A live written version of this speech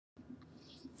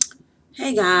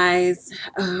Hey guys,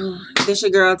 this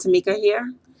your girl Tamika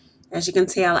here. As you can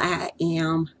tell, I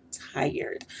am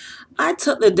tired. I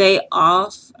took the day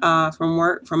off from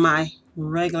work from my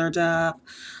regular job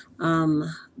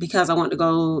because I want to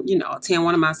go, attend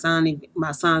one of my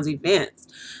son's events.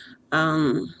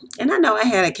 And I know I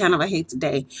had a kind of a hate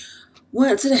today.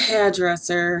 Went to the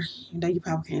hairdresser. You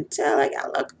probably can't tell. I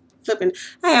got look flipping.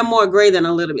 I had more gray than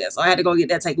a little bit, so I had to go get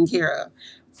that taken care of.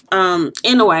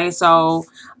 Anyway, so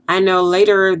I know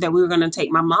later that we were going to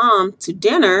take my mom to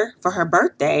dinner for her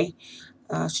birthday.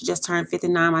 She just turned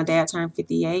 59. My dad turned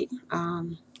 58.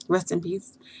 Rest in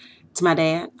peace to my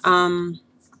dad.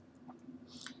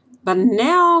 But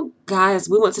now, guys,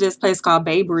 we went to this place called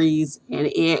Bay Breeze,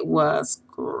 and it was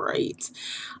great.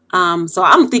 So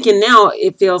I'm thinking now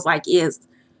it feels like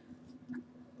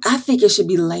I think it should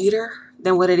be later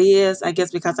than what it is. I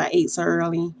guess because I ate so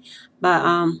early.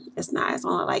 But it's not. It's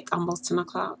only like almost 10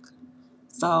 o'clock.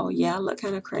 So yeah, I look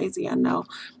kind of crazy, I know.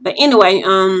 But anyway,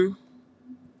 I'm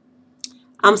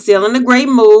still in a great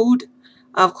mood,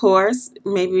 of course.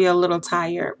 Maybe a little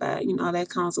tired, but that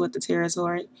comes with the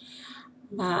territory.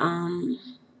 But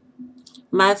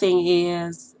my thing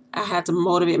is I had to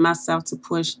motivate myself to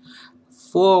push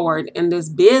forward in this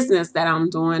business that I'm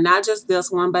doing, not just this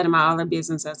one, but in my other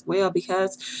business as well.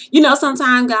 Because,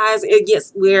 sometimes guys, it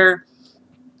gets where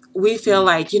we feel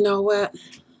like, you know what?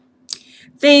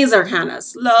 Things are kind of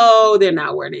slow. They're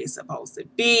not where they're supposed to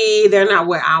be. They're not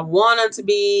where I want them to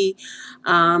be.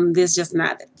 This just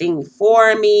not the thing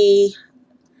for me.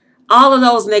 All of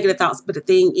those negative thoughts. But the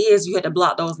thing is, you have to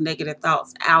block those negative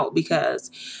thoughts out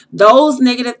because those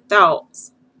negative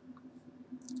thoughts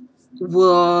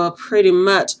will pretty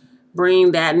much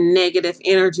bring that negative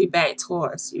energy back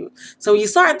towards you. So when you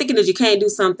start thinking that you can't do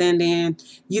something, then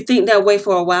you think that way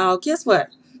for a while. Guess what?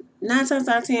 9 times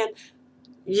out of 10,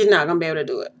 you're not going to be able to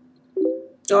do it.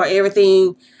 Or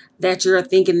everything that you're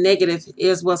thinking negative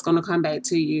is what's going to come back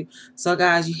to you. So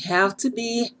guys, you have to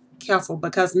be careful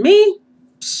because me,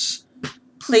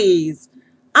 please,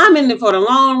 I'm in it for the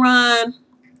long run.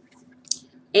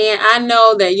 And I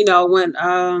know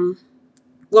that,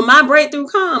 when my breakthrough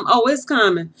come, oh, it's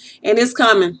coming. And it's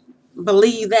coming.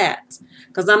 Believe that.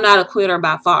 Because I'm not a quitter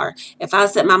by far. If I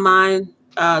set my mind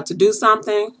to do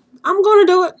something, I'm going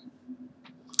to do it.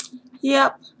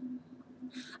 Yep.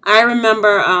 I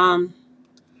remember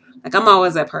like I'm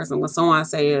always that person when someone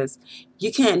says,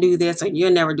 you can't do this or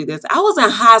you'll never do this. I was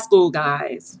in high school,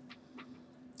 guys.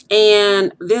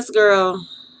 And this girl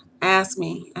asked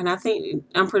me, and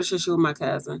I'm pretty sure she was my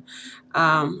cousin.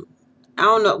 I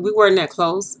don't know, we weren't that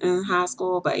close in high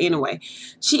school, but anyway,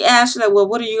 she asked like, well,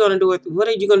 what are you gonna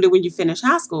do when you finish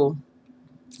high school?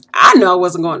 I know I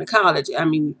wasn't going to college. I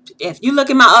mean, if you look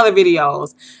at my other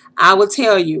videos, I will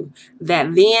tell you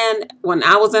that then when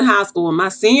I was in high school, in my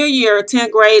senior year,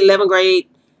 10th grade, 11th grade,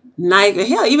 ninth,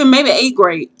 hell, even maybe 8th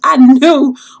grade, I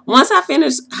knew once I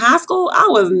finished high school, I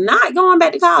was not going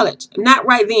back to college. Not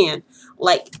right then.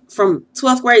 Like from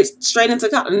 12th grade straight into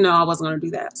college. No, I wasn't going to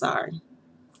do that. Sorry.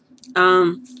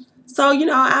 Um, so,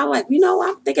 I like,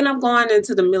 I'm thinking I'm going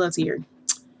into the military.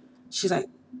 She's like,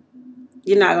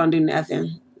 you're not going to do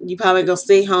nothing. You probably go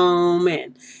stay home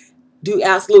and do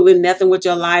absolutely nothing with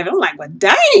your life. I'm like, well,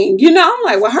 dang, I'm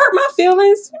like, well, hurt my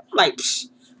feelings. I'm like, psh,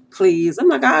 please. I'm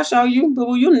like, I'll show you,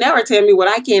 but you'll never tell me what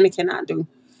I can and cannot do.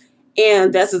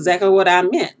 And that's exactly what I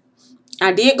meant.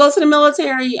 I did go to the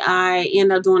military. I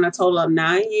ended up doing a total of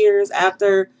 9 years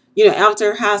after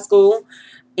high school.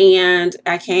 And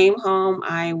I came home.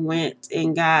 I went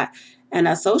and got an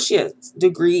associate's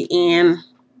degree in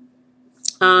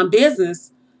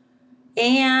business.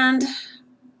 And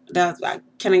I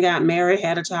kind of got married,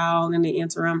 had a child in the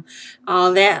interim,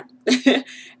 all that. But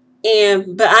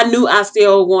I knew I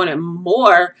still wanted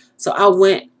more. So I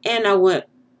went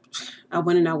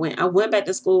back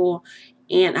to school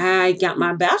and I got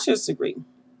my bachelor's degree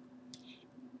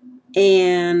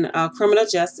in criminal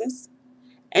justice.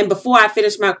 And before I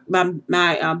finished my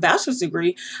bachelor's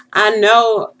degree, I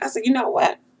said, you know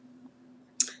what?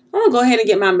 I'm going to go ahead and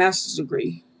get my master's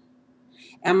degree.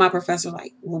 And my professor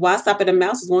like, well, why stop at a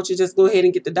master's? Won't you just go ahead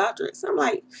and get the doctorate? So I'm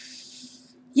like,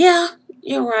 yeah,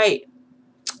 you're right.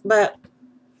 But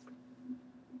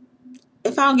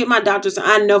if I don't get my doctorate,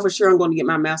 I know for sure I'm going to get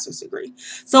my master's degree.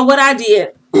 So what I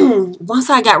did, once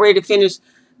I got ready to finish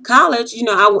college,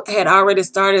 I had already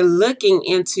started looking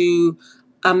into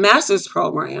a master's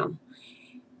program.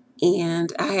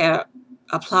 And I had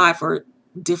applied for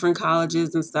different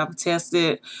colleges and stuff,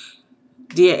 tested,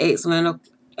 did excellent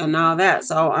and all that.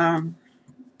 So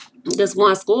this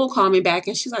one school called me back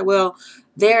and she's like, well,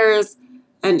 there's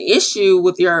an issue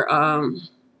with your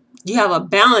you have a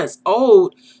balance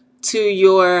owed to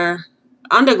your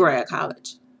undergrad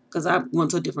college, because I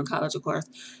went to a different college, of course.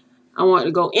 I wanted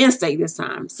to go in-state this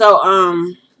time. So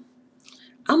I'm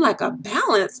like, a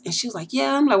balance? And she was like,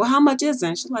 yeah. I'm like, well, how much is it?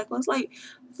 And she's like, well, it's like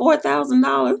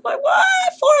 $4,000. Like, what?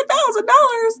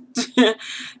 $4,000?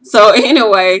 So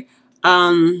anyway,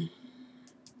 I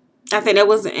think that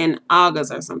was in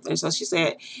August or something. So she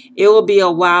said it will be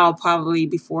a while probably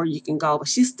before you can go. But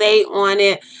she stayed on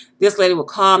it. This lady would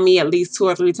call me at least 2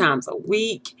 or 3 times a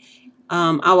week.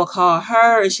 I would call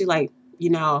her and she like,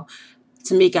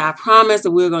 Tamika, I promise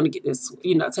that we're going to get this,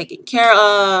 taken care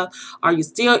of. Are you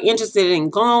still interested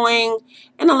in going?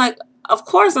 And I'm like, of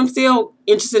course, I'm still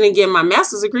interested in getting my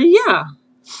master's degree. Yeah.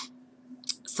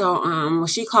 So when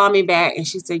she called me back and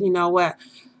she said, you know what?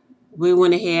 We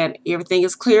went ahead. Everything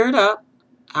is cleared up.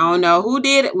 I don't know who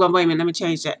did it. Well, wait a minute. Let me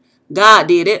change that. God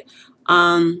did it.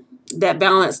 That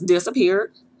balance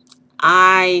disappeared.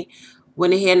 I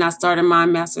went ahead and I started my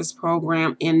master's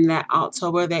program in that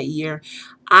October of that year.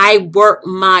 I worked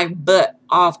my butt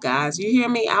off, guys. You hear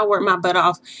me? I worked my butt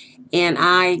off, and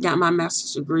I got my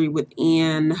master's degree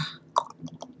within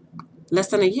less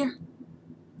than a year.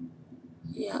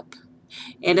 Yep.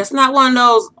 And it's not one of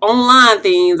those online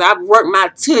things. I've worked my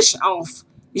tush off.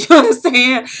 You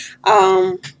understand?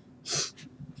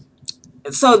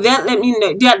 So that let me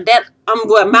know that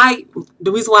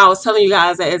the reason why I was telling you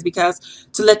guys that is because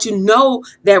to let you know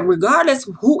that regardless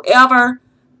whoever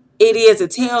it is that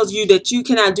tells you that you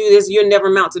cannot do this, you'll never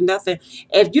amount to nothing.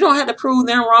 If you don't have to prove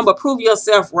them wrong, but prove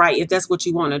yourself right if that's what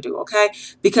you want to do, okay?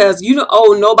 Because you don't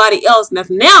owe nobody else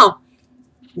nothing. Now,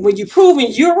 when you're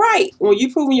proving you're right, when you're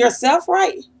proving yourself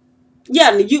right,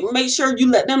 yeah, you make sure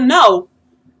you let them know.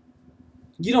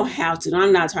 You don't have to.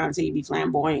 I'm not trying to tell you to be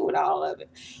flamboyant with all of it.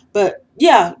 But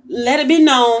yeah, let it be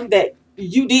known that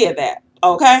you did that.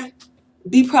 Okay?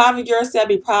 Be proud of yourself.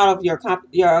 Be proud of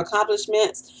your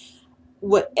accomplishments.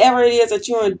 Whatever it is that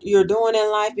you're doing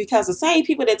in life, because the same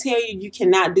people that tell you you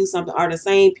cannot do something are the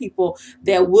same people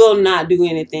that will not do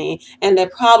anything, and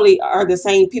that probably are the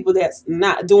same people that's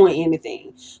not doing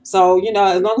anything. So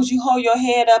as long as you hold your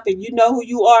head up and you know who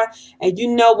you are and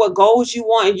you know what goals you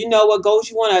want and you know what goals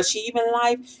you want to achieve in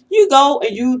life, you go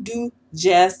and you do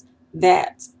just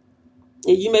that,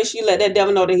 and you make sure you let that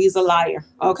devil know that he's a liar.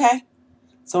 Okay,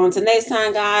 so until next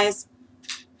time, guys,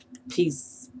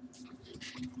 peace.